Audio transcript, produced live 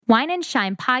Wine and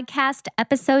Shine Podcast,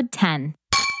 Episode 10.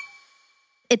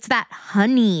 It's that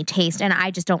honey taste, and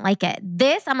I just don't like it.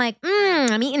 This, I'm like,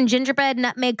 I'm eating gingerbread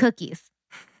nutmeg cookies.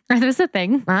 Are those a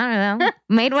thing? I don't know.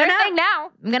 Made one Thing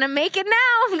now. I'm going to make it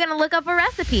now. I'm going to look up a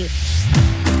recipe.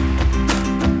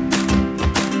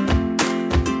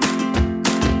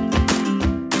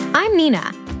 I'm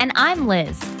Nina. And I'm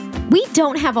Liz. We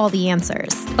don't have all the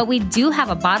answers, but we do have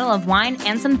a bottle of wine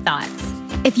and some thoughts.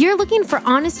 If you're looking for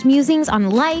honest musings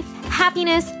on life,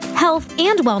 happiness, health,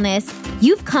 and wellness,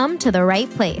 you've come to the right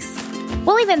place.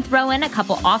 We'll even throw in a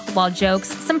couple off-the-wall jokes,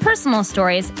 some personal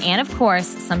stories, and of course,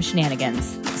 some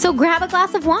shenanigans. So grab a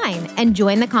glass of wine and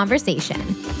join the conversation.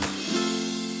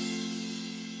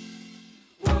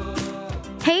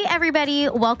 Hey, everybody.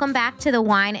 Welcome back to the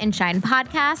Wine and Shine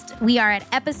podcast. We are at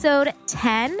episode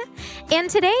 10. And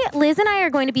today, Liz and I are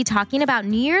going to be talking about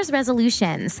New Year's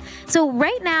resolutions. So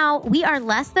right now, we are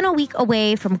less than a week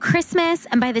away from Christmas.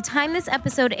 And by the time this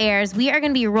episode airs, we are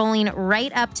going to be rolling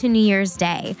right up to New Year's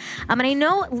Day. And I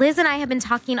know Liz and I have been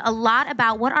talking a lot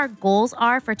about what our goals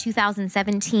are for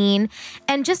 2017.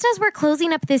 And just as we're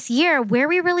closing up this year, where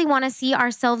we really want to see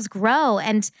ourselves grow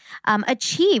and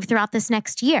achieve throughout this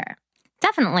next year.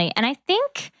 Definitely. And I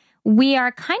think we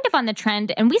are kind of on the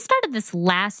trend, and we started this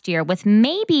last year with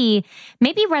maybe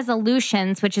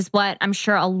resolutions, which is what I'm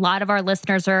sure a lot of our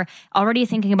listeners are already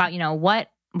thinking about, what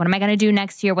am I going to do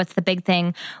next year? What's the big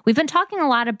thing? We've been talking a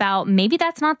lot about maybe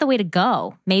that's not the way to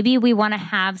go. Maybe we want to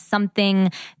have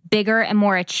something bigger and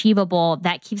more achievable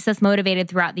that keeps us motivated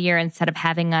throughout the year instead of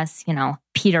having us,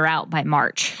 peter out by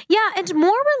March. Yeah, and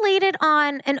more related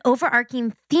on an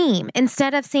overarching theme.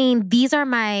 Instead of saying, these are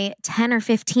my 10 or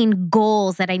 15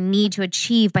 goals that I need to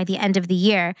achieve by the end of the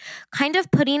year, kind of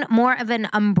putting more of an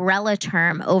umbrella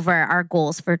term over our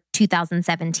goals for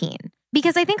 2017.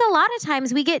 Because I think a lot of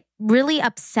times we get really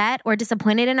upset or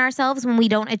disappointed in ourselves when we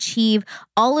don't achieve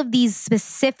all of these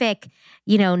specific,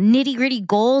 nitty-gritty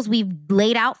goals we've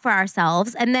laid out for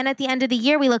ourselves. And then at the end of the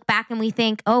year, we look back and we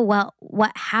think, oh, well,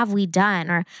 what have we done?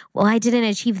 Or, well, I didn't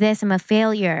achieve this. I'm a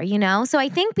failure, So I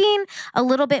think being a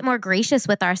little bit more gracious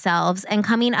with ourselves and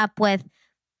coming up with,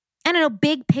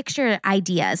 big picture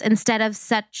ideas instead of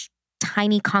such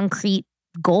tiny concrete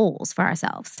goals for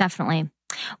ourselves. Definitely.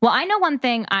 Well, I know one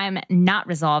thing I'm not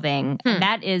resolving, and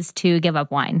that is to give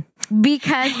up wine.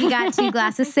 Because we got 2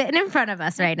 glasses sitting in front of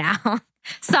us right now.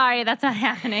 Sorry, that's not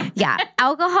happening. Yeah,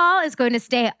 alcohol is going to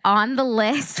stay on the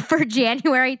list for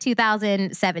January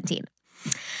 2017.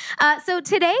 So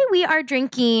today we are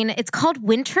drinking, it's called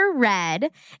Winter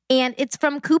Red, and it's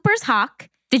from Cooper's Hawk.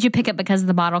 Did you pick it because of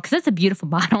the bottle? Because it's a beautiful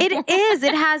bottle. It is.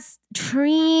 It has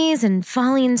trees and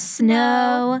falling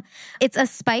snow. It's a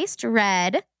spiced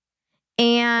red.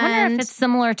 And I wonder if it's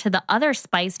similar to the other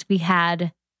spiced we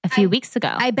had a few weeks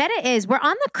ago. I bet it is. We're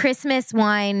on the Christmas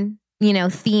wine,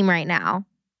 theme right now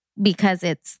because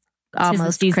it's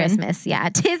almost Christmas. Yeah,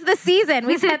 'tis the season.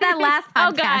 We said that last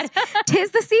podcast. Oh, God.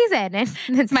 'Tis the season.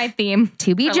 And it's my theme.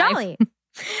 To be jolly.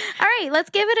 All right, let's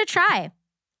give it a try.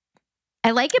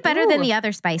 I like it better than the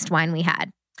other spiced wine we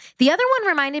had. The other one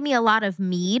reminded me a lot of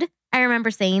mead. I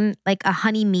remember saying like a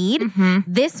honey mead. Mm-hmm.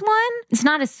 This one, it's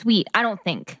not as sweet, I don't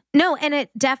think. No, and it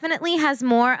definitely has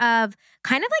more of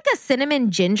kind of like a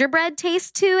cinnamon gingerbread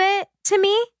taste to it to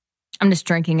me. I'm just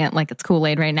drinking it like it's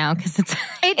Kool-Aid right now because it's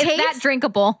that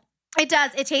drinkable. It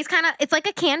does. It tastes it's like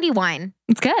a candy wine.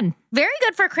 It's good. Very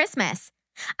good for Christmas.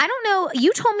 I don't know.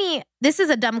 You told me, this is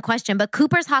a dumb question, but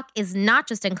Cooper's Hawk is not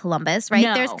just in Columbus, right?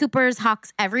 No. There's Cooper's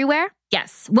Hawks everywhere.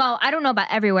 Yes. Well, I don't know about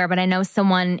everywhere, but I know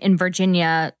someone in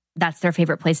Virginia, that's their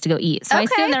favorite place to go eat. So I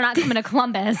assume they're not coming to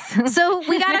Columbus. So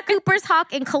we got a Cooper's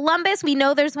Hawk in Columbus. We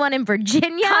know there's one in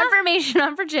Virginia. Confirmation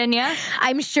on Virginia.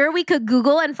 I'm sure we could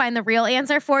Google and find the real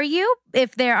answer for you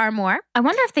if there are more. I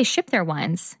wonder if they ship their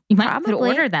wines. You might could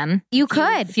order them. You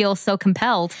could. You feel so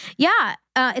compelled. Yeah.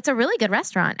 It's a really good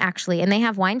restaurant, actually. And they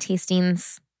have wine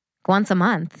tastings once a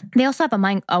month. They also have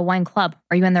a wine club.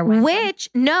 Are you in their wine club?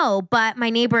 No, but my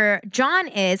neighbor John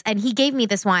is, and he gave me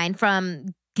this wine from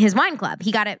his wine club.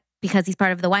 He got it because he's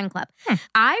part of the wine club.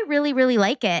 I really, really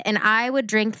like it. And I would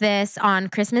drink this on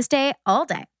Christmas Day all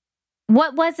day.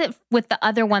 What was it with the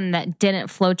other one that didn't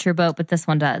float your boat, but this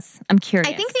one does? I'm curious.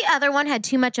 I think the other one had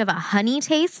too much of a honey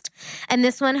taste, and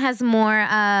this one has more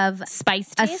of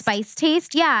spice a spice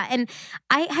taste. Yeah. And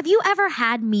have you ever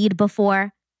had mead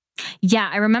before? Yeah,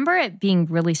 I remember it being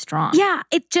really strong. Yeah,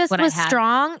 it just was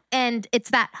strong, and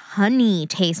it's that honey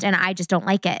taste, and I just don't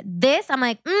like it. This, I'm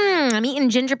like, I'm eating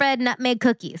gingerbread nutmeg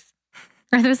cookies.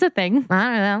 Are those a thing? I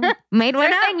don't know. Made one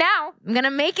thing now. I'm going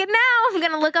to make it now. I'm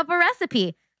going to look up a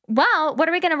recipe. Well, what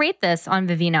are we going to rate this on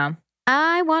Vivino?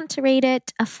 I want to rate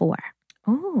it a 4.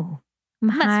 Oh,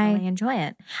 must really enjoy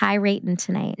it. High rating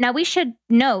tonight. Now, we should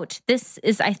note, this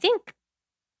is, I think,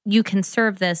 you can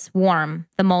serve this warm.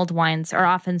 The mulled wines are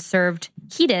often served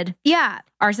heated. Yeah.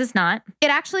 Ours is not. It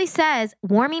actually says,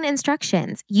 warming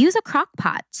instructions. Use a crock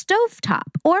pot,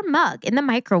 stovetop, or mug in the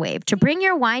microwave to bring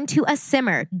your wine to a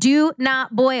simmer. Do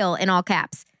not boil, in all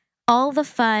caps. All the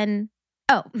fun...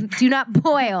 Oh, do not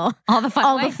boil all the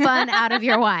fun out of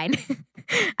your wine.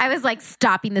 I was like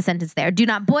stopping the sentence there. Do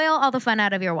not boil all the fun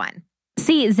out of your wine.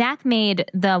 See, Zach made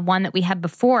the one that we had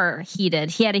before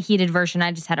heated. He had a heated version.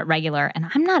 I just had it regular. And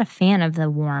I'm not a fan of the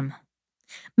warm.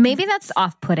 Maybe that's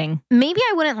off-putting. Maybe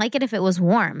I wouldn't like it if it was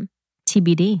warm.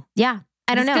 TBD. Yeah.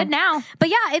 I don't know. It's good now. But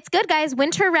yeah, it's good, guys.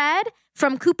 Winter Red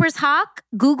from Cooper's Hawk.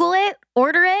 Google it.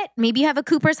 Order it. Maybe you have a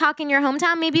Cooper's Hawk in your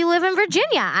hometown. Maybe you live in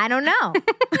Virginia. I don't know. But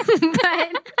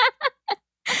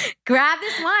grab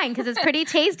this wine because it's pretty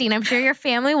tasty, and I'm sure your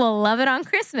family will love it on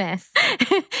Christmas.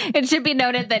 It should be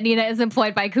noted that Nina is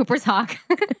employed by Cooper's Hawk.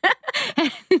 Not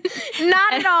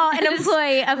at all an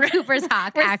employee of Cooper's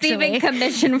Hawk, receiving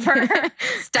commission for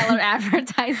stellar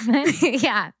advertisement.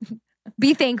 Yeah.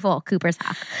 Be thankful, Cooper's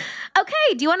Hawk.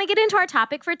 Okay, do you want to get into our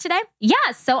topic for today? Yeah,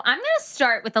 so I'm going to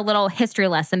start with a little history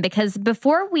lesson because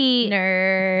before we...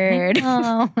 Nerd.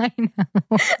 Oh, I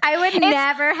know. I would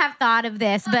never have thought of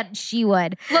this, but she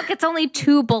would. Look, it's only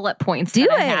 2 bullet points. Do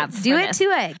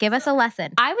it. Give us a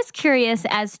lesson. I was curious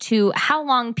as to how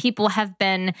long people have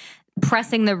been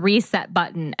pressing the reset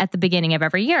button at the beginning of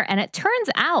every year. And it turns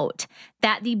out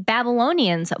that the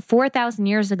Babylonians 4,000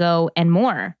 years ago and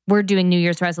more were doing New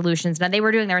Year's resolutions. Now, they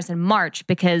were doing theirs in March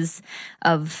because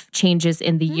of changes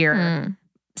in the year,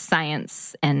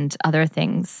 science, and other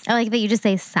things. I like that you just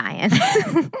say science.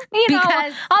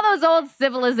 Because all those old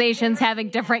civilizations having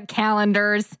different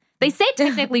calendars. They say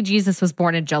technically Jesus was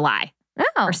born in July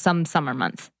or some summer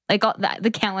month. Like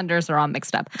the calendars are all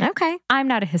mixed up. Okay. I'm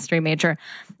not a history major.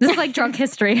 This is like drunk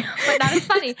history, but not as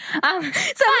funny. Somebody's going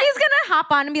to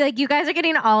hop on and be like, you guys are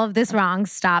getting all of this wrong.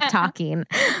 Stop talking.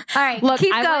 All right, look,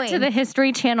 keep I going. went to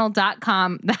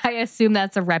thehistorychannel.com. I assume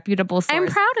that's a reputable source. I'm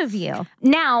proud of you.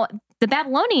 Now, the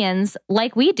Babylonians,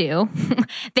 like we do,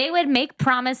 they would make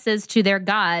promises to their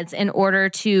gods in order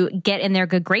to get in their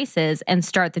good graces and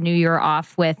start the new year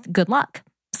off with good luck.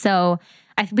 So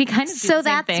we kind of do the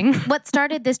same thing. What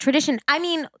started this tradition. I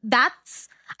mean,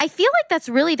 I feel like that's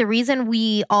really the reason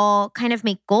we all kind of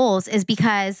make goals is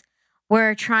because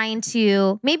we're trying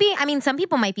to some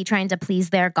people might be trying to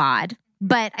please their God,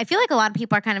 but I feel like a lot of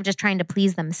people are kind of just trying to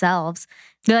please themselves.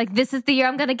 They're like, this is the year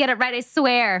I'm going to get it right, I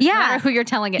swear. Yeah. No matter who you're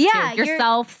telling it to.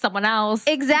 Yourself, someone else.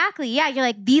 Exactly. Yeah. You're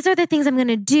like, these are the things I'm going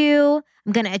to do.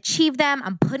 I'm going to achieve them.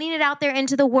 I'm putting it out there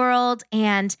into the world,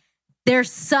 and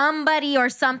there's somebody or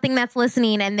something that's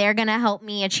listening, and they're going to help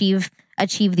me achieve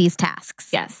these tasks.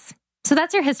 Yes. So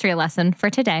that's your history lesson for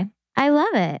today. I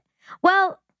love it.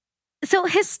 Well, so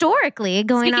historically,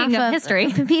 speaking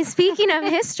of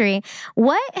history,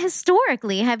 what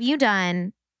historically have you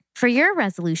done for your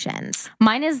resolutions?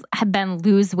 Mine have been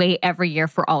lose weight every year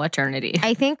for all eternity.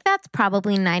 I think that's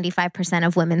probably 95%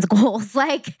 of women's goals,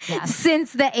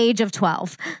 since the age of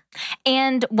 12.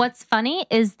 And what's funny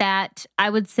is that I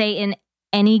would say in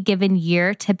any given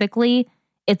year, typically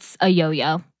it's a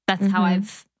yo-yo. That's how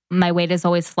my weight has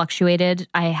always fluctuated.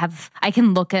 I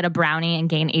can look at a brownie and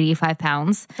gain 85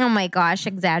 pounds. Oh my gosh,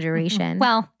 exaggeration.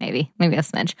 Well, maybe a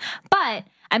smidge. But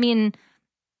I mean,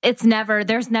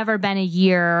 there's never been a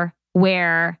year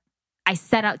where I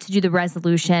set out to do the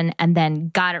resolution and then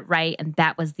got it right. And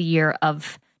that was the year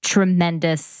of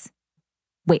tremendous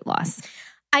weight loss.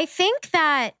 I think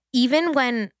that even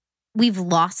when we've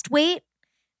lost weight,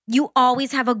 you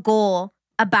always have a goal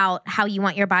about how you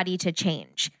want your body to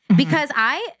change. Because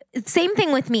same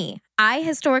thing with me. I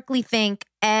historically think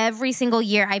every single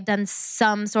year I've done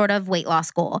some sort of weight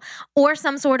loss goal or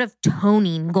some sort of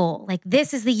toning goal. Like,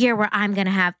 this is the year where I'm going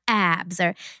to have abs,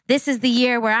 or this is the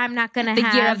year where I'm not going to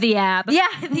have... The year of the ab. Yeah,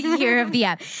 the year of the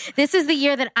ab. This is the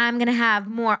year that I'm going to have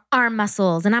more arm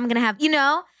muscles, and I'm going to have,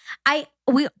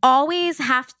 we always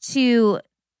have to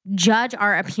judge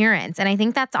our appearance. And I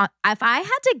think that's if I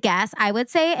had to guess, I would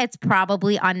say it's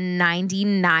probably on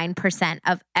 99%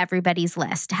 of everybody's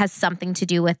list has something to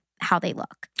do with how they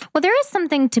look. Well, there is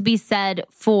something to be said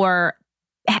for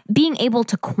being able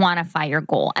to quantify your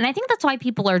goal. And I think that's why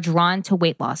people are drawn to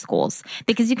weight loss goals,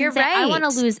 because you can say, I want to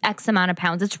lose X amount of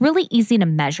pounds. It's really easy to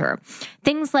measure.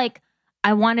 Things like,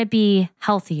 I want to be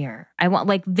healthier. I want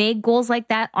like vague goals like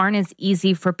that aren't as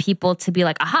easy for people to be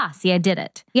like, aha, see, I did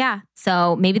it. Yeah.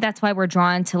 So maybe that's why we're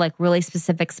drawn to like really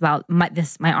specifics about my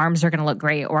arms are going to look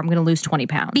great or I'm going to lose 20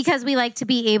 pounds. Because we like to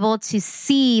be able to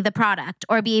see the product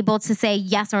or be able to say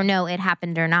yes or no, it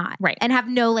happened or not. Right. And have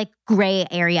no like gray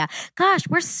area. Gosh,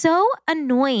 we're so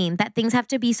annoying that things have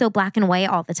to be so black and white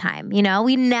all the time. You know,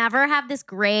 we never have this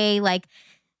gray like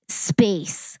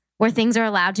space where things are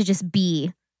allowed to just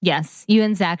be. Yes, you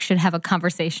and Zach should have a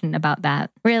conversation about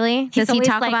that. Really? Does he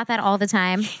talk like, about that all the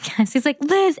time? Yes, he's like,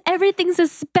 Liz, everything's a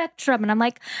spectrum. And I'm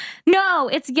like, no,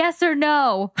 it's yes or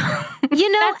no.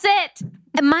 You know, that's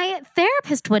it. My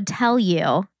therapist would tell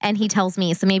you, and he tells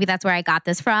me, so maybe that's where I got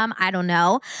this from. I don't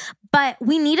know. But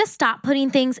we need to stop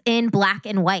putting things in black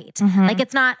and white. Mm-hmm. Like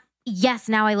it's not, yes,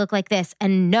 now I look like this,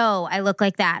 and no, I look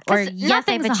like that, or yes,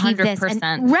 I've achieved 100%. This.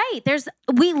 And, right.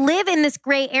 We live in this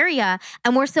gray area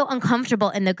and we're so uncomfortable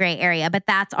in the gray area, but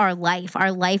that's our life.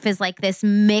 Our life is like this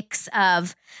mix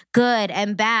of good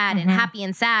and bad and happy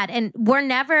and sad. And we're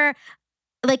never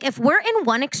like, if we're in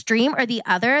one extreme or the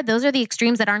other, those are the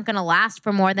extremes that aren't going to last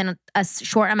for more than a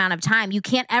short amount of time. You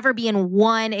can't ever be in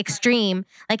one extreme,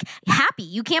 like happy.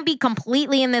 You can't be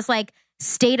completely in this like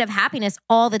state of happiness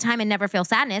all the time and never feel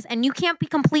sadness. And you can't be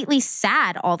completely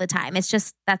sad all the time. It's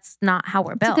just, that's not how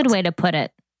we're built. It's a good way to put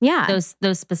it. Yeah.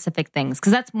 Those specific things.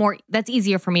 Because that's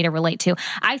easier for me to relate to.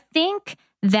 I think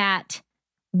that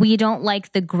we don't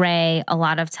like the gray a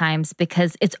lot of times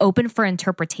because it's open for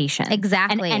interpretation.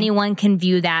 Exactly. And anyone can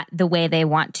view that the way they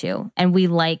want to. And we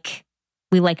like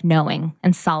knowing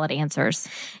and solid answers.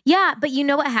 Yeah. But you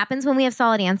know what happens when we have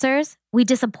solid answers? We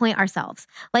disappoint ourselves.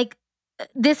 Like,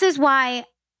 this is why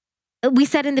we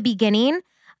said in the beginning,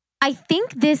 I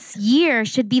think this year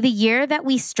should be the year that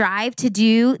we strive to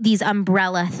do these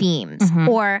umbrella themes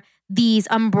or these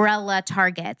umbrella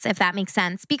targets, if that makes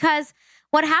sense. Because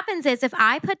what happens is if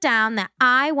I put down that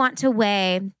I want to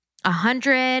weigh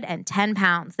 110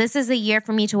 pounds, this is a year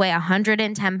for me to weigh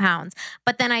 110 pounds,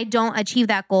 but then I don't achieve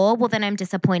that goal, well, then I'm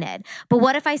disappointed. But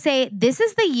what if I say, this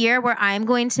is the year where I'm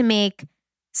going to make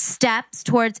steps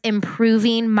towards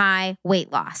improving my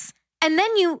weight loss. And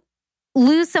then you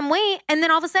lose some weight. And then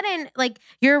all of a sudden, like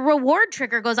your reward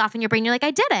trigger goes off in your brain. You're like,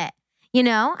 I did it. You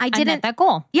know, I met that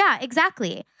goal. Yeah,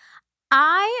 exactly.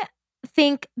 I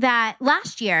think that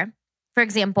last year, for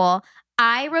example,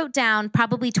 I wrote down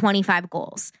probably 25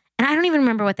 goals and I don't even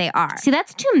remember what they are. See,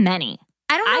 that's too many.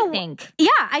 I don't know. I think. Yeah,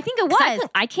 I think it was.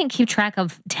 I can't keep track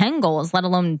of 10 goals, let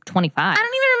alone 25. I don't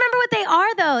even remember what they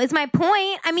are, though, is my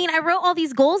point. I mean, I wrote all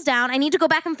these goals down. I need to go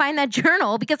back and find that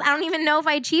journal because I don't even know if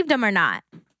I achieved them or not.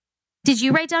 Did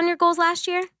you write down your goals last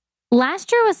year?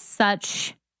 Last year was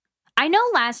I know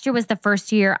last year was the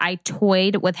first year I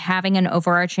toyed with having an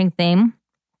overarching theme.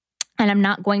 And I'm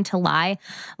not going to lie.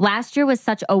 Last year was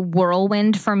such a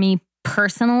whirlwind for me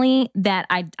personally that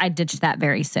I ditched that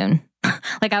very soon.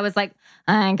 Like I was like,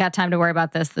 I ain't got time to worry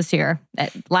about this year.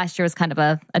 Last year was kind of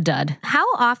a dud. How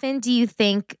often do you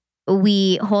think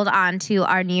we hold on to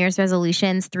our New Year's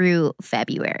resolutions through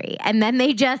February and then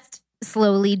they just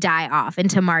slowly die off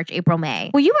into March, April,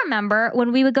 May? Well, you remember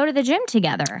when we would go to the gym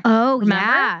together. Oh,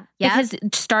 remember? Yeah. Because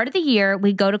start of the year,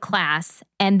 we'd go to class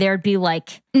and there'd be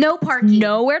like no parking.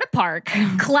 Nowhere to park.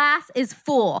 Class is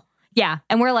full. Yeah.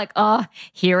 And we're like, oh,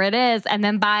 here it is. And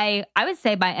then I would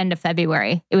say by end of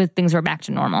February, things were back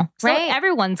to normal. So right.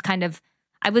 Everyone's kind of,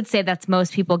 I would say that's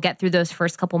most people get through those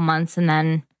first couple months and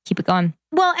then keep it going.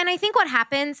 Well, and I think what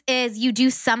happens is you do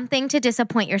something to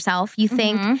disappoint yourself. You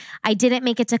think, I didn't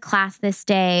make it to class this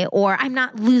day, or I'm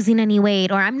not losing any weight,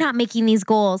 or I'm not making these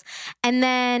goals. And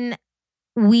then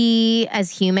we as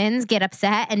humans get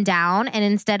upset and down. And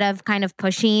instead of kind of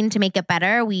pushing to make it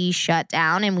better, we shut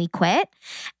down and we quit.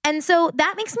 And so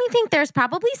that makes me think there's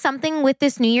probably something with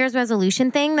this New Year's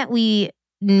resolution thing that we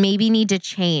maybe need to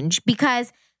change,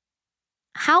 because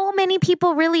how many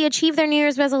people really achieve their New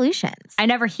Year's resolutions? I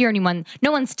never hear anyone.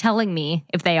 No one's telling me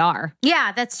if they are.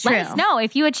 Yeah, that's true. Let us know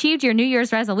if you achieved your New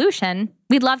Year's resolution.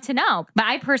 We'd love to know. But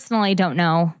I personally don't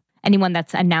know anyone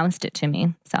that's announced it to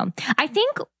me. So I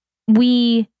think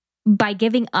by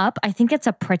giving up, I think it's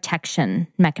a protection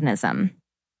mechanism.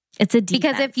 It's a defense.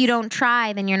 Because if you don't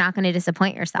try, then you're not going to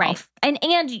disappoint yourself. Right.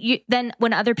 And then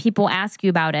when other people ask you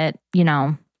about it, you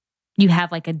know, you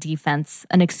have like a defense,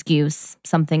 an excuse,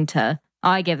 something to,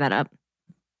 I gave that up.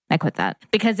 I quit that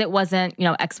because it wasn't,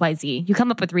 XYZ. You come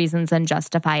up with reasons and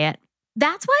justify it.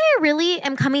 That's why I really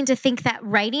am coming to think that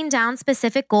writing down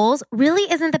specific goals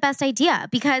really isn't the best idea,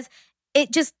 because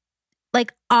it just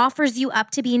offers you up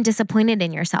to being disappointed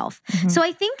in yourself. Mm-hmm. So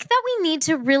I think that we need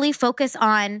to really focus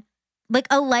on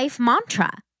a life mantra.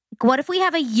 What if we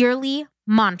have a yearly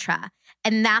mantra?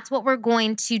 And that's what we're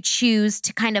going to choose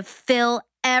to kind of fill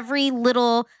every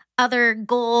little other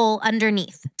goal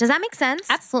underneath. Does that make sense?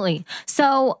 Absolutely.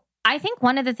 So I think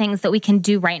one of the things that we can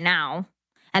do right now,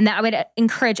 and that I would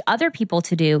encourage other people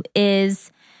to do,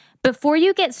 is before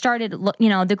you get started,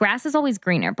 the grass is always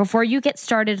greener. Before you get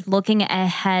started looking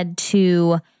ahead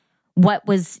to what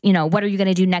are you going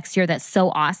to do next year that's so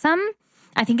awesome,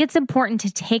 I think it's important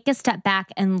to take a step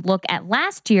back and look at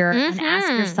last year and ask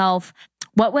yourself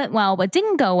what went well, what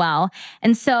didn't go well.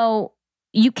 And so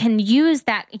you can use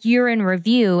that year in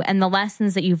review and the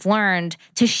lessons that you've learned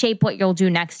to shape what you'll do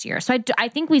next year. So I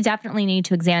think we definitely need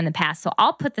to examine the past. So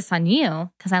I'll put this on you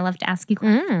because I love to ask you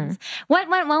questions. What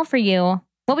went well for you?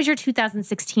 What was your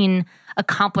 2016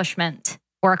 accomplishment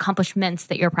or accomplishments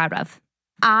that you're proud of?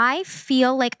 I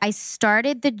feel like I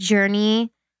started the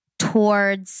journey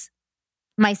towards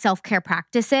my self-care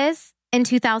practices in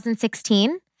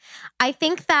 2016. I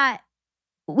think that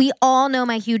we all know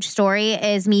my huge story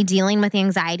is me dealing with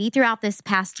anxiety throughout this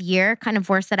past year, kind of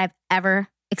worst that I've ever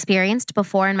experienced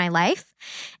before in my life.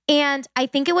 And I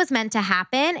think it was meant to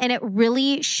happen. And it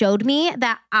really showed me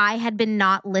that I had been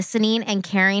not listening and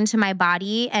caring to my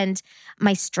body and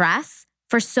my stress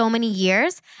for so many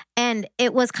years. And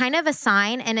it was kind of a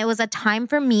sign, and it was a time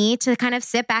for me to kind of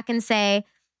sit back and say,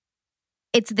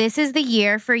 this is the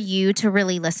year for you to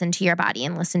really listen to your body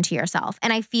and listen to yourself.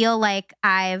 And I feel like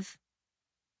I've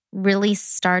really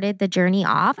started the journey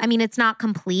off. I mean, it's not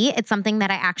complete. It's something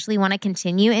that I actually want to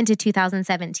continue into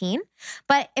 2017.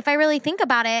 But if I really think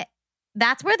about it,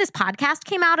 that's where this podcast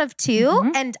came out of too.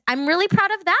 Mm-hmm. And I'm really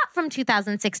proud of that from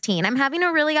 2016. I'm having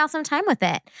a really awesome time with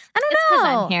it. I don't know. It's because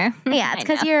I'm here. Yeah, it's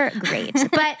because you're great.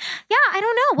 But yeah, I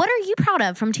don't know. What are you proud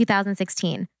of from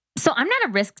 2016? So I'm not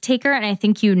a risk taker, and I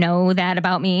think you know that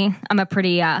about me. I'm a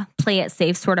pretty play it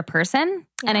safe sort of person.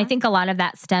 Yeah. And I think a lot of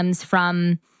that stems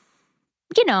from,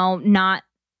 not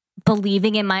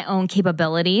believing in my own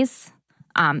capabilities.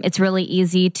 It's really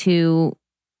easy to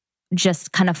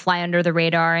just kind of fly under the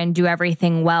radar and do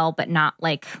everything well, but not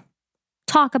like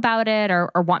talk about it or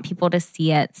want people to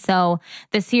see it. So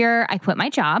this year I quit my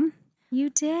job. You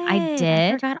did. I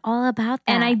did. I forgot all about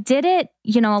that. And I did it,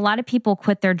 a lot of people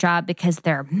quit their job because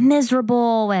they're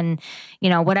miserable and,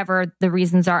 whatever the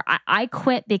reasons are. I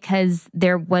quit because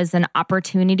there was an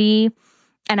opportunity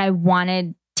and I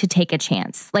wanted to take a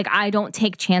chance. Like, I don't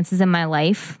take chances in my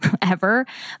life ever,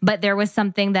 but there was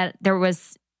something there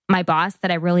was my boss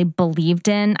that I really believed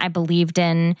in. I believed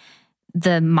in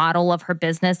the model of her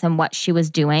business and what she was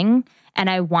doing. And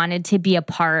I wanted to be a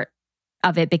part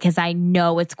of it because I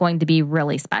know it's going to be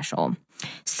really special.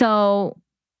 So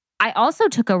I also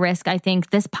took a risk. I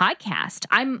think this podcast,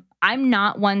 I'm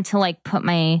not one to like put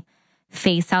my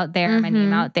face out there, my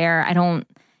name out there.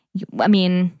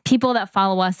 People that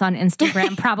follow us on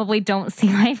Instagram probably don't see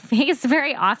my face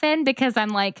very often because I'm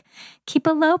like, keep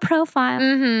a low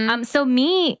profile. So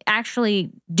me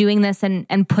actually doing this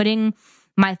and putting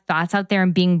my thoughts out there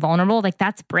and being vulnerable, like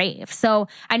that's brave. So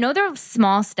I know there are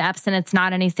small steps and it's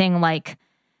not anything like,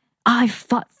 I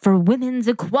fought for women's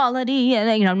equality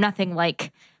and, nothing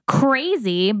like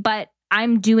crazy, but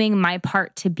I'm doing my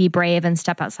part to be brave and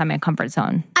step outside my comfort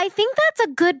zone. I think that's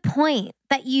a good point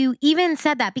that you even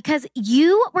said that, because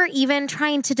you were even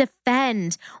trying to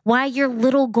defend why your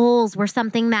little goals were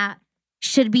something that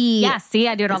should be... Yeah, see,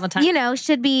 I do it all the time.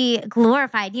 Should be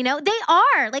glorified. They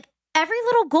are. Like, every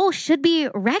little goal should be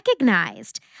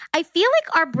recognized. I feel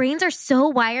like our brains are so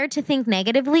wired to think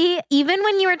negatively. Even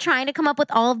when you were trying to come up with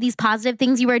all of these positive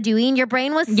things you were doing, your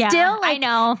brain was still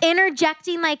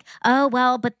interjecting like, oh,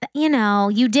 well, but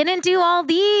you didn't do all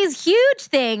these huge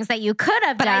things that you could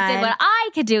have done. But I did what I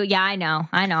could do. Yeah, I know.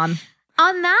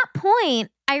 On that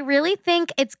point, I really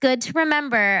think it's good to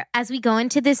remember as we go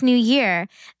into this new year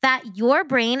that your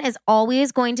brain is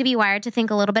always going to be wired to think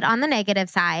a little bit on the negative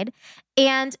side.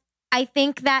 And I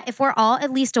think that if we're all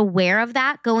at least aware of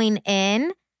that going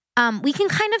in, we can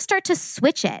kind of start to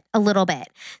switch it a little bit.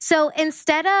 So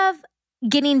instead of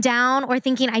getting down or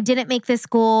thinking, I didn't make this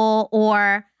goal,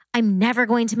 or I'm never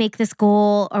going to make this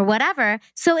goal, or whatever.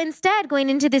 So instead, going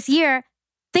into this year,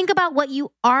 think about what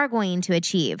you are going to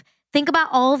achieve. Think about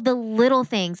all of the little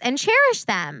things and cherish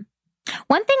them.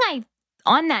 One thing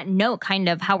on that note, kind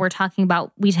of how we're talking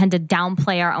about, we tend to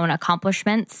downplay our own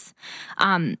accomplishments.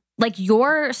 Like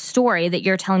your story that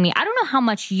you're telling me, I don't know how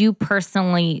much you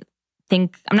personally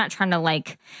think, I'm not trying to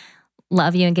like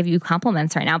love you and give you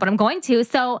compliments right now, but I'm going to.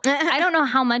 So I don't know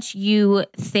how much you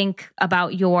think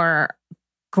about your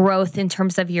growth in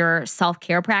terms of your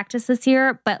self-care practice this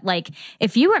year. But like,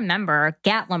 if you remember,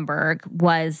 Gatlinburg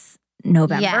was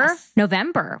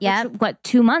November. Yep. Which,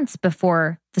 2 months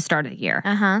before the start of the year.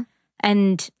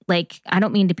 And like, I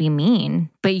don't mean to be mean,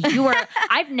 but you were,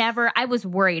 I was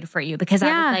worried for you because I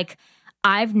was like,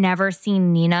 I've never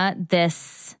seen Nina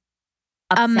this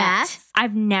upset. A mess?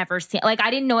 I've never seen, like,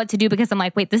 I didn't know what to do because I'm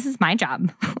like, wait, this is my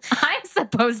job. I'm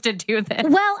supposed to do this.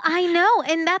 Well, I know.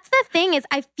 And that's the thing is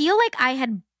I feel like I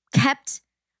had kept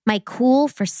my cool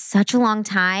for such a long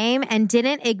time and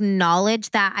didn't acknowledge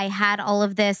that I had all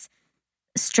of this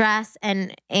stress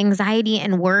and anxiety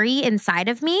and worry inside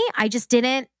of me. I just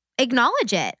didn't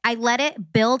acknowledge it. I let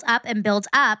it build up and build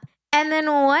up. And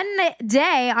then one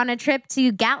day on a trip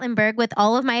to Gatlinburg with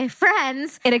all of my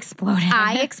friends, it exploded.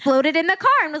 I exploded in the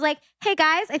car and was like, hey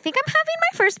guys, I think I'm having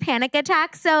my first panic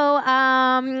attack. So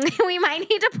we might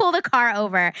need to pull the car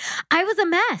over. I was a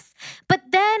mess. But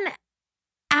then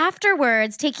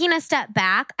afterwards, taking a step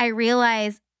back, I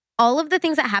realized all of the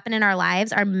things that happen in our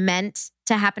lives are meant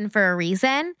to happen for a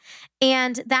reason.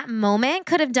 And that moment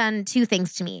could have done two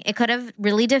things to me. It could have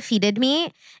really defeated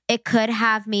me. It could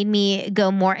have made me go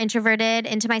more introverted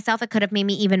into myself. It could have made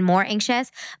me even more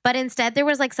anxious. But instead, there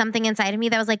was like something inside of me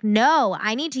that was like, no,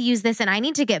 I need to use this and I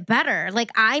need to get better. Like,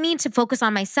 I need to focus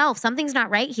on myself. Something's not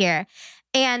right here.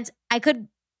 And I could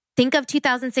think of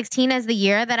 2016 as the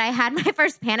year that I had my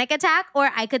first panic attack, or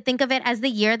I could think of it as the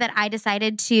year that I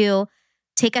decided to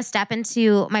take a step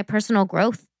into my personal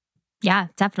growth. Yeah,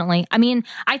 definitely. I mean,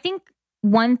 I think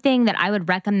one thing that I would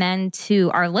recommend to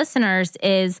our listeners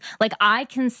is, like, I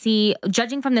can see,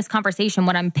 judging from this conversation,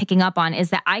 what I'm picking up on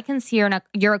is that I can see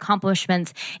your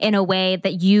accomplishments in a way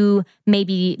that you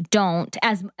maybe don't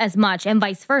as much, and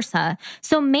vice versa.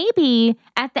 So maybe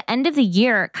at the end of the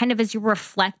year, kind of as you're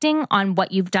reflecting on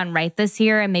what you've done right this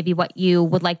year and maybe what you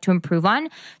would like to improve on,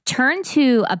 turn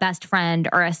to a best friend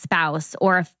or a spouse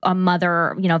or a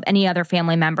mother, any other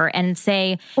family member and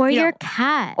say, or your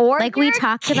cat, or like we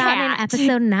talked about in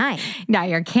episode 9. Now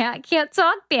your cat can't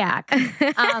talk back.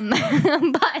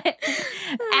 But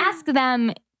ask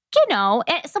them,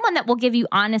 someone that will give you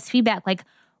honest feedback. Like,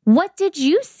 what did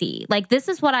you see? Like, this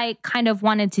is what I kind of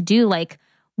wanted to do. Like,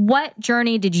 what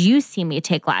journey did you see me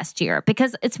take last year?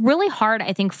 Because it's really hard,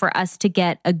 I think, for us to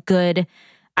get a good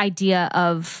idea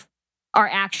of our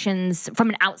actions from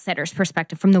an outsider's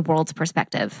perspective, from the world's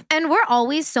perspective. And we're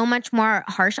always so much more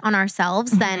harsh on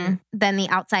ourselves than the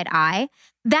outside eye.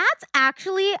 That's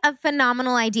actually a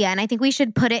phenomenal idea. And I think we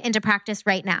should put it into practice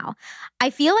right now. I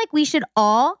feel like we should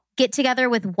all get together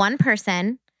with one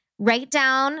person, write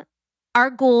down our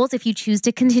goals if you choose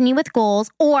to continue with goals,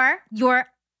 or your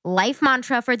life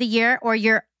mantra for the year, or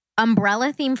your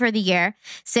umbrella theme for the year.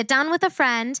 Sit down with a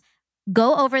friend,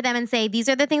 go over them and say, these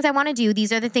are the things I want to do.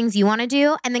 These are the things you want to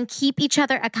do. And then keep each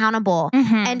other accountable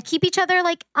and keep each other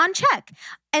like on check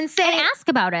and say, and ask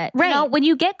about it. Right. When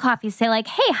you get coffee, say like,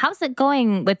 hey, how's it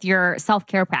going with your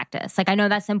self-care practice? Like, I know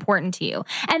that's important to you.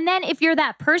 And then if you're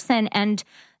that person and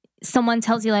someone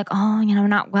tells you like, oh,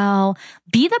 not well,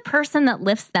 be the person that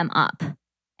lifts them up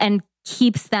and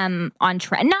keeps them on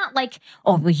track. Not like,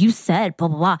 oh, well, you said blah,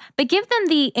 blah, blah, but give them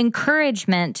the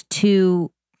encouragement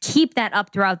to keep that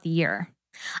up throughout the year.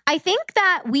 I think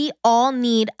that we all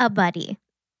need a buddy.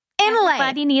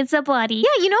 Everybody needs a buddy.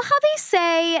 Yeah, you know how they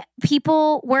say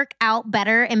people work out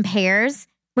better in pairs?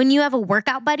 When you have a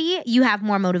workout buddy, you have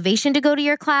more motivation to go to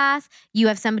your class. You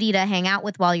have somebody to hang out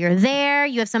with while you're there.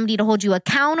 You have somebody to hold you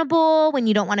accountable when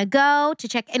you don't want to go, to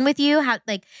check in with you, how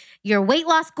like your weight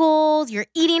loss goals, your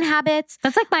eating habits.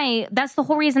 That's the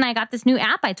whole reason I got this new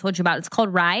app I told you about. It's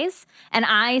called Rise. And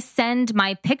I send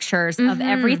my pictures of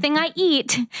everything I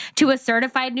eat to a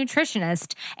certified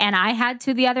nutritionist. And I had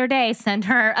to the other day send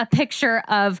her a picture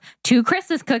of 2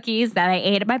 Christmas cookies that I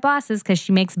ate at my boss's because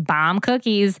she makes bomb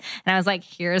cookies. And I was like,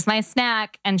 here's my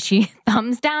snack. And she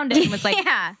thumbs downed it and was like,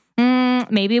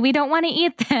 maybe we don't want to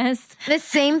eat this. The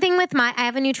same thing with I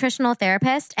have a nutritional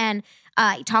therapist, and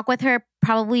I talk with her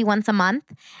probably once a month.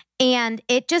 And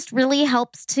it just really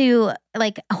helps to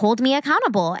like hold me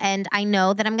accountable. And I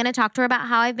know that I'm going to talk to her about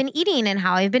how I've been eating and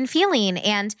how I've been feeling.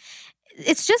 And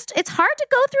it's hard to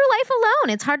go through life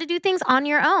alone. It's hard to do things on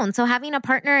your own. So having a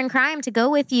partner in crime to go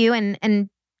with you and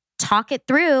talk it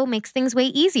through makes things way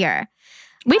easier.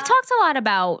 We've talked a lot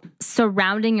about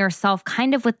surrounding yourself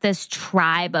kind of with this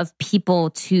tribe of people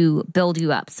to build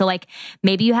you up. So like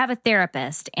maybe you have a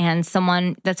therapist and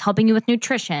someone that's helping you with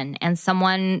nutrition and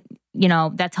someone,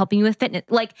 that's helping you with fitness.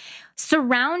 Like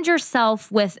surround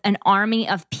yourself with an army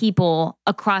of people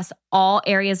across all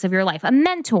areas of your life, a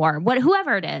mentor,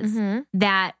 whoever it is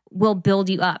that will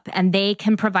build you up, and they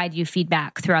can provide you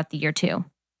feedback throughout the year too.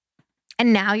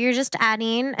 And now you're just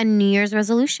adding a New Year's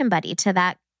resolution buddy to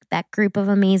that group of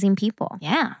amazing people.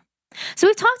 Yeah. So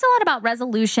we've talked a lot about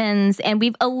resolutions, and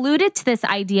we've alluded to this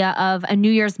idea of a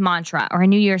New Year's mantra or a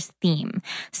New Year's theme.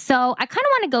 So I kind of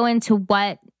want to go into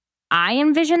what I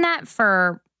envision that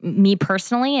for me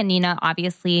personally, and Nina,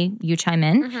 obviously you chime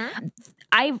in.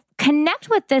 I connect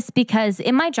with this because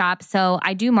in my job, so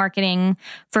I do marketing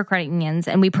for credit unions,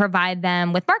 and we provide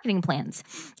them with marketing plans.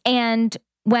 And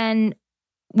when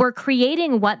we're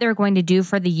creating what they're going to do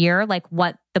for the year, like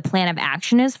what the plan of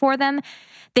action is for them,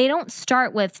 they don't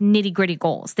start with nitty-gritty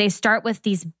goals. They start with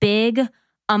these big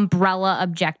umbrella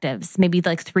objectives, maybe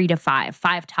like 3 to 5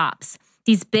 tops.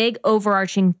 These big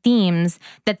overarching themes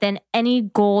that then any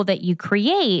goal that you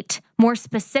create more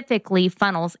specifically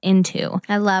funnels into.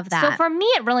 I love that. So for me,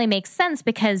 it really makes sense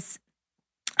because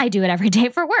I do it every day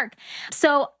for work.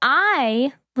 So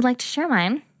I would like to share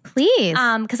mine. Please.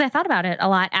 Because I thought about it a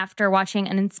lot after watching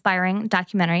an inspiring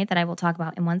documentary that I will talk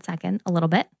about in 1 second, a little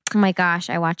bit. Oh my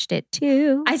gosh, I watched it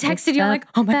too. I texted you, I'm like,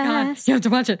 oh my God, you have to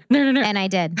watch it. No. And I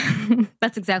did.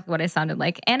 That's exactly what I sounded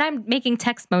like. And I'm making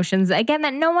text motions, again,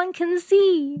 that no one can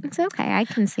see. It's okay, I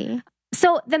can see.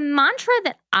 So the mantra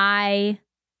that I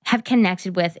have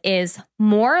connected with is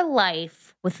more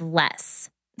life with less.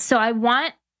 So I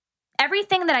want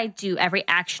everything that I do, every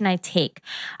action I take,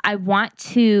 I want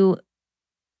to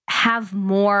have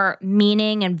more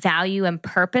meaning and value and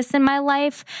purpose in my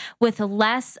life with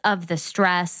less of the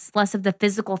stress, less of the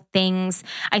physical things.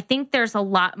 I think there's a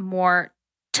lot more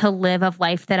to live of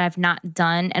life that I've not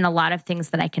done and a lot of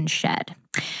things that I can shed.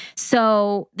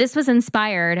 So this was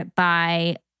inspired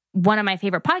by one of my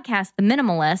favorite podcasts, The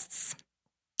Minimalists.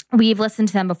 We've listened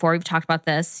to them before. We've talked about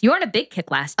this. You were on a big kick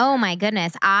last year. Oh my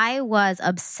goodness. I was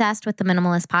obsessed with the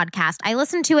Minimalist podcast. I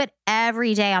listened to it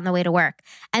every day on the way to work.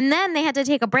 And then they had to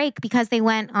take a break because they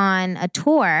went on a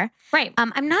tour. Right.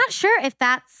 I'm not sure if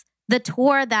that's the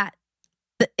tour that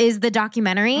is the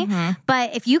documentary,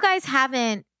 but if you guys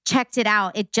haven't checked it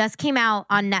out, it just came out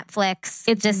on Netflix.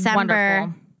 It's December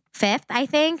wonderful. 5th, I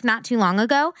think, not too long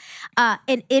ago.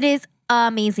 And it is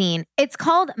amazing. It's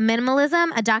called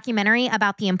Minimalism, a documentary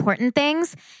about the important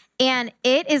things. And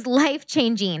it is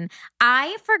life-changing.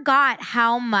 I forgot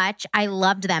how much I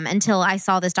loved them until I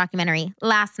saw this documentary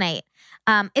last night.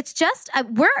 It's just,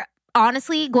 we're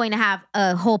honestly going to have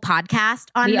a whole podcast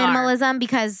on minimalism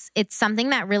because it's something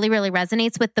that really, really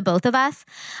resonates with the both of us.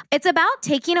 It's about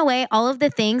taking away all of the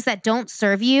things that don't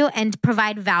serve you and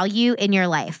provide value in your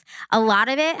life. A lot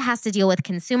of it has to deal with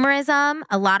consumerism.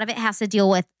 A lot of it has to deal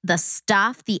with the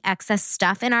stuff, the excess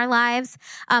stuff in our lives.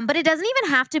 But it doesn't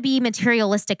even have to be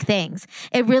materialistic things.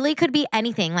 It really could be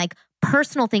anything like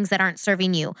personal things that aren't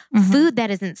serving you, food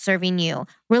that isn't serving you,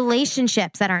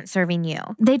 relationships that aren't serving you.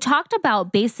 They talked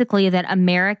about basically that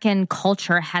American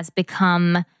culture has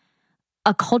become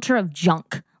a culture of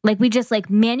junk. Like we just like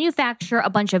manufacture a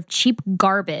bunch of cheap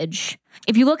garbage.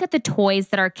 If you look at the toys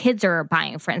that our kids are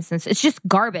buying, for instance, it's just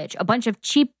garbage, a bunch of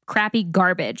cheap, crappy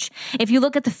garbage. If you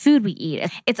look at the food we eat,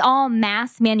 it's all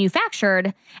mass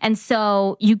manufactured. And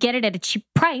so you get it at a cheap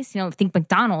price, think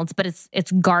McDonald's, but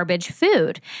it's garbage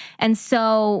food. And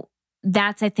so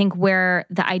that's, I think, where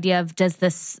the idea of does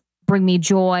this bring me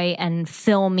joy and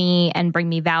fill me and bring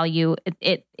me value.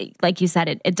 It like you said,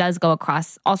 it does go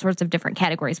across all sorts of different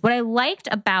categories. What I liked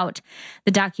about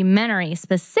the documentary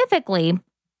specifically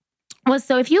was,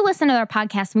 so if you listen to their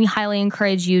podcast, we highly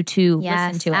encourage you to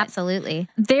listen to it. Absolutely.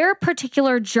 Their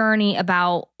particular journey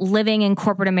about living in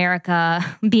corporate America,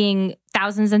 being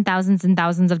thousands and thousands and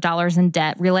thousands of dollars in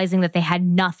debt, realizing that they had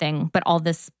nothing but all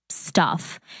this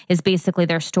stuff is basically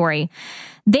their story.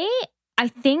 They, I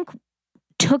think,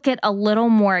 took it a little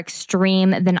more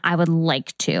extreme than I would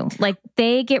like to. Like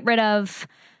they get rid of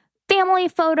family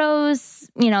photos,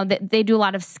 they do a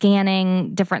lot of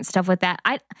scanning, different stuff with that.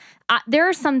 There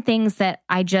are some things that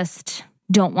I just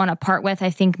don't want to part with.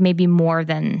 I think maybe more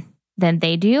than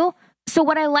they do. So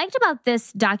what I liked about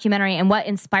this documentary and what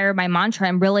inspired my mantra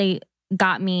and really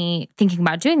got me thinking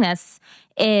about doing this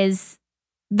is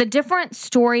the different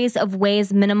stories of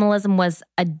ways minimalism was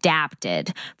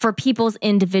adapted for people's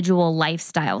individual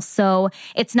lifestyles. So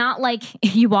it's not like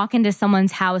you walk into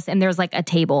someone's house and there's like a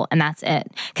table and that's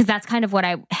it. Because that's kind of what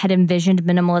I had envisioned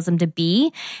minimalism to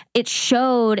be. It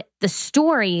showed the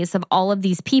stories of all of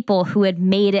these people who had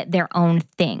made it their own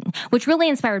thing, which really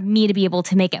inspired me to be able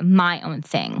to make it my own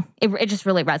thing. It just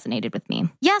really resonated with me.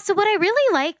 Yeah, so what I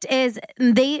really liked is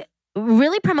they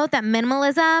really promote that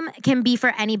minimalism can be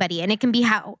for anybody and it can be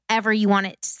however you want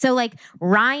it. So like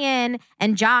Ryan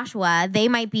and Joshua, they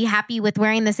might be happy with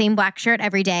wearing the same black shirt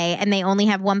every day and they only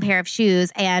have one pair of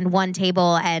shoes and one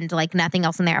table and like nothing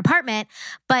else in their apartment.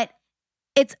 But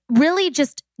it's really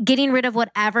just getting rid of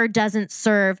whatever doesn't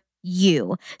serve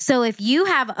you. So if you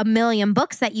have a million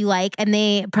books that you like and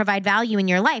they provide value in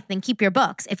your life, then keep your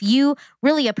books. If you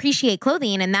really appreciate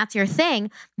clothing and that's your thing,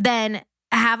 then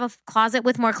have a closet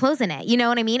with more clothes in it. You know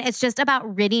what I mean? It's just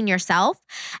about ridding yourself.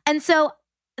 And so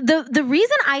the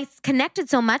reason I connected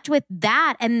so much with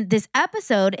that and this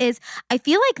episode is I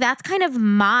feel like that's kind of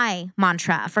my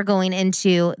mantra for going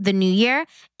into the new year,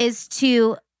 is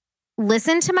to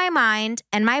listen to my mind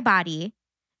and my body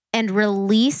and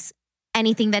release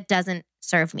anything that doesn't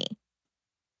serve me.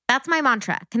 That's my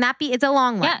mantra. Can that be? It's a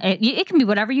long one. Yeah, it can be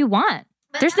whatever you want.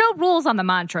 There's no rules on the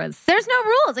mantras. There's no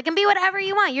rules. It can be whatever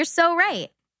you want. You're so right.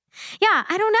 Yeah,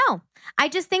 I don't know. I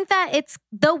just think that it's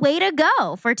the way to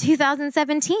go for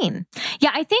 2017.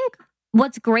 Yeah, I think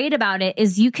what's great about it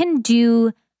is you can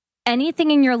do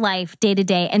anything in your life day to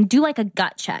day and do like a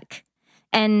gut check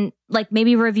and like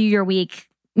maybe review your week,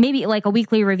 maybe like a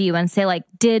weekly review and say like,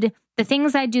 did the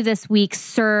things I do this week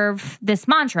serve this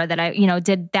mantra that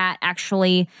did that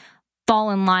actually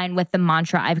fall in line with the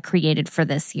mantra I've created for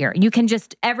this year? You can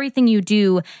just, everything you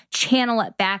do, channel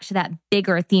it back to that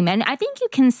bigger theme. And I think you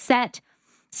can set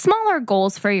smaller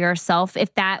goals for yourself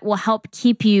if that will help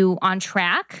keep you on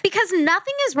track. Because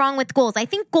nothing is wrong with goals. I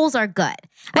think goals are good.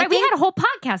 Right, we had a whole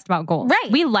podcast about goals.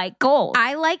 Right. We like goals.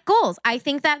 I like goals. I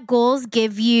think that goals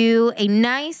give you a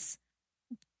nice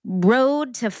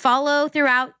road to follow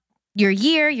throughout your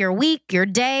year, your week, your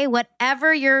day,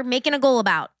 whatever you're making a goal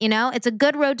about. It's a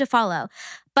good road to follow.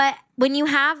 But when you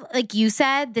have, like you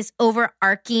said, this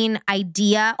overarching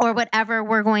idea or whatever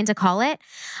we're going to call it,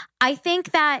 I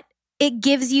think that it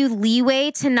gives you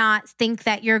leeway to not think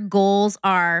that your goals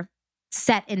are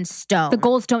set in stone. The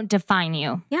goals don't define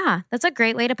you. Yeah, that's a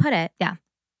great way to put it. Yeah.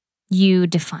 You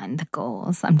define the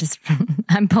goals.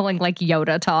 I'm pulling like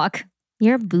Yoda talk.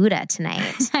 You're Buddha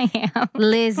tonight. I am.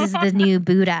 Liz is the new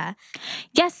Buddha.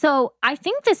 Yeah, so I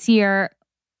think this year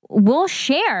we'll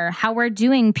share how we're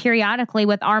doing periodically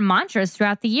with our mantras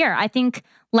throughout the year. I think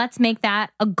let's make that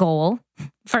a goal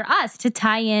for us to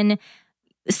tie in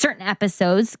certain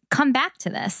episodes, come back to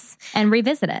this and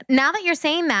revisit it. Now that you're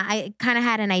saying that, I kind of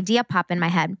had an idea pop in my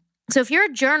head. So if you're a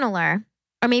journaler,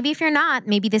 or maybe if you're not,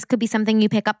 maybe this could be something you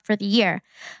pick up for the year.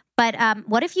 But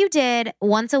what if you did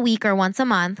once a week or once a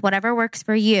month, whatever works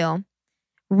for you,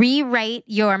 rewrite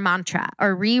your mantra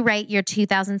or rewrite your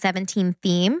 2017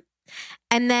 theme,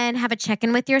 and then have a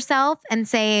check-in with yourself and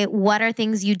say, what are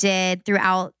things you did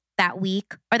throughout that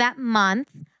week or that month,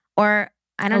 or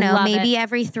I don't know, maybe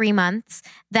every 3 months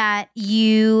that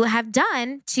you have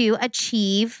done to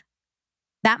achieve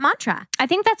that mantra. I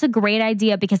think that's a great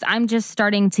idea because I'm just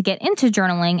starting to get into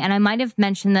journaling, and I might have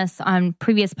mentioned this on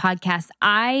previous podcasts.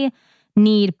 I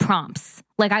need prompts.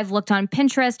 Like I've looked on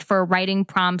Pinterest for writing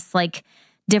prompts, like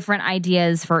different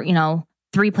ideas for,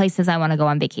 3 places I want to go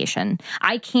on vacation.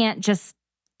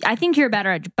 I think you're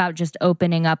better about just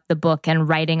opening up the book and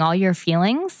writing all your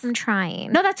feelings. I'm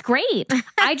trying. No, that's great.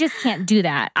 I just can't do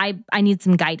that. I need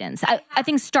some guidance. I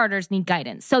think starters need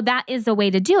guidance. So that is a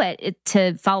way to do it,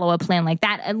 to follow a plan like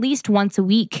that, at least once a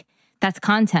week. That's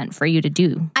content for you to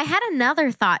do. I had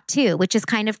another thought too, which is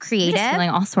kind of creative. I'm just feeling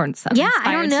all sorts of Yeah,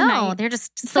 I don't know. Tonight. They're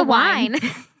just the wine.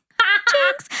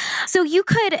 So you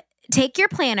could take your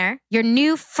planner, your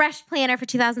new fresh planner for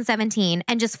 2017,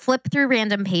 and just flip through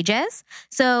random pages.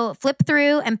 So flip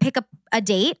through and pick up a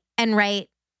date and write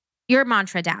your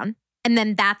mantra down. And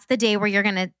then that's the day where you're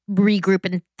going to regroup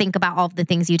and think about all of the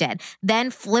things you did.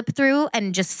 Then flip through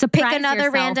and just pick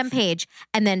another random page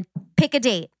and then pick a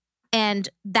date. And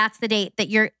that's the date that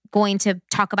you're going to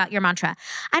talk about your mantra.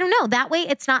 I don't know. That way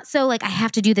it's not so like I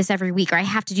have to do this every week or I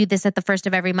have to do this at the first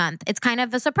of every month. It's kind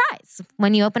of a surprise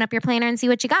when you open up your planner and see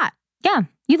what you got. Yeah.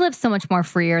 You live so much more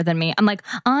freer than me. I'm like,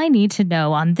 I need to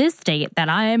know on this date that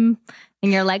and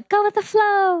you're like, go with the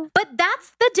flow. But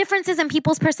that's the differences in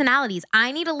people's personalities.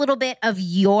 I need a little bit of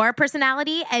your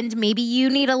personality and maybe you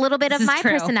need a little bit of my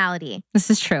personality.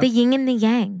 This is true. The yin and the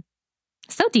yang.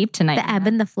 So deep tonight. The ebb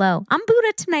and the flow. I'm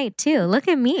Buddha tonight too. Look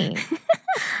at me.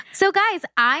 So guys,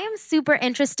 I am super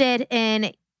interested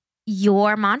in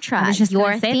your mantra,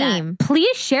 your theme.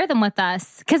 Please share them with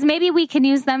us because maybe we can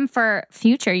use them for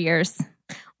future years.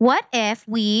 What if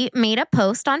we made a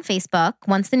post on Facebook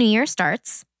once the new year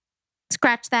starts?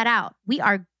 Scratch that out. We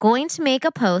are going to make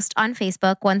a post on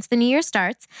Facebook once the new year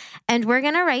starts, and we're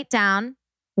going to write down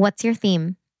what's your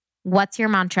theme, what's your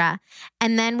mantra,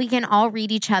 and then we can all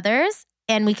read each other's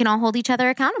and we can all hold each other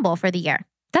accountable for the year.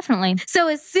 Definitely. So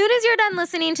as soon as you're done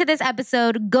listening to this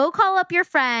episode, go call up your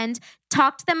friend,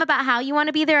 talk to them about how you want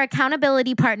to be their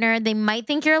accountability partner. They might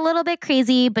think you're a little bit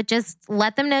crazy, but just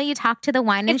let them know you talked to the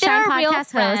Wine and Shine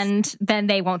podcast host. Then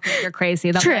they won't think you're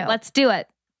crazy. True. Like, let's do it.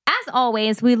 As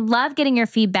always, we love getting your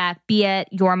feedback, be it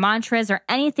your mantras or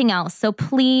anything else. So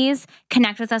please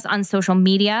connect with us on social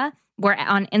media. We're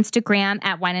on Instagram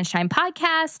at Wine and Shine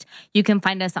Podcast. You can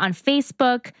find us on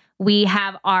Facebook. We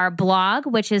have our blog,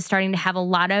 which is starting to have a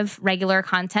lot of regular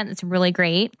content. It's really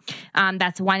great.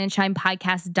 That's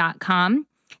wineandshinepodcast.com.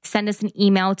 Send us an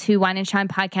email to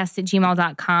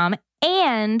wineandshinepodcast@gmail.com.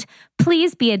 And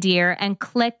please be a dear and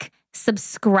click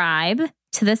subscribe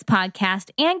to this podcast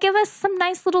and give us some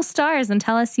nice little stars and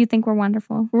tell us you think we're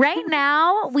wonderful. Right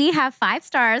now, we have 5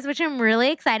 stars, which I'm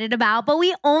really excited about, but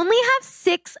we only have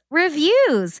 6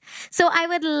 reviews. So I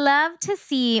would love to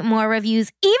see more reviews,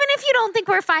 even if you don't think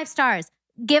we're 5 stars.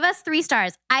 Give us 3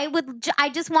 stars. I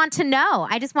just want to know.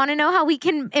 I just want to know how we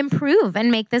can improve and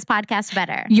make this podcast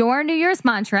better. Your New Year's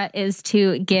mantra is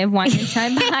to give Wine and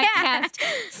Shine Podcast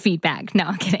feedback. No,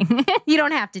 I'm kidding. You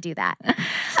don't have to do that.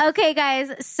 Okay,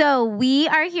 guys. So we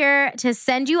are here to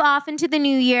send you off into the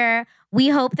new year. We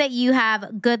hope that you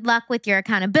have good luck with your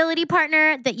accountability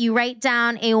partner, that you write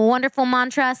down a wonderful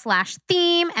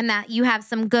mantra/theme, and that you have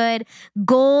some good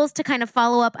goals to kind of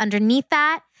follow up underneath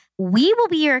that. We will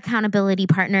be your accountability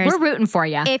partners. We're rooting for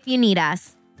you. If you need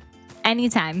us.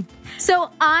 Anytime.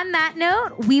 So on that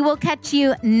note, we will catch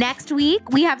you next week.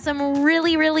 We have some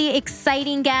really, really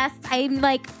exciting guests. I'm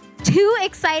like too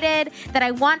excited that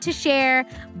I want to share,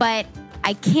 but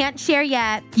I can't share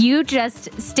yet. You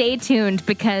just stay tuned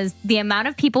because the amount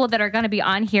of people that are going to be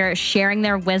on here sharing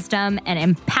their wisdom and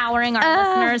empowering our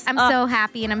listeners. I'm so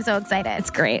happy and I'm so excited. It's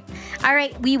great. All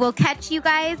right. We will catch you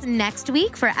guys next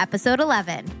week for episode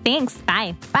 11. Thanks.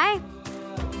 Bye. Bye.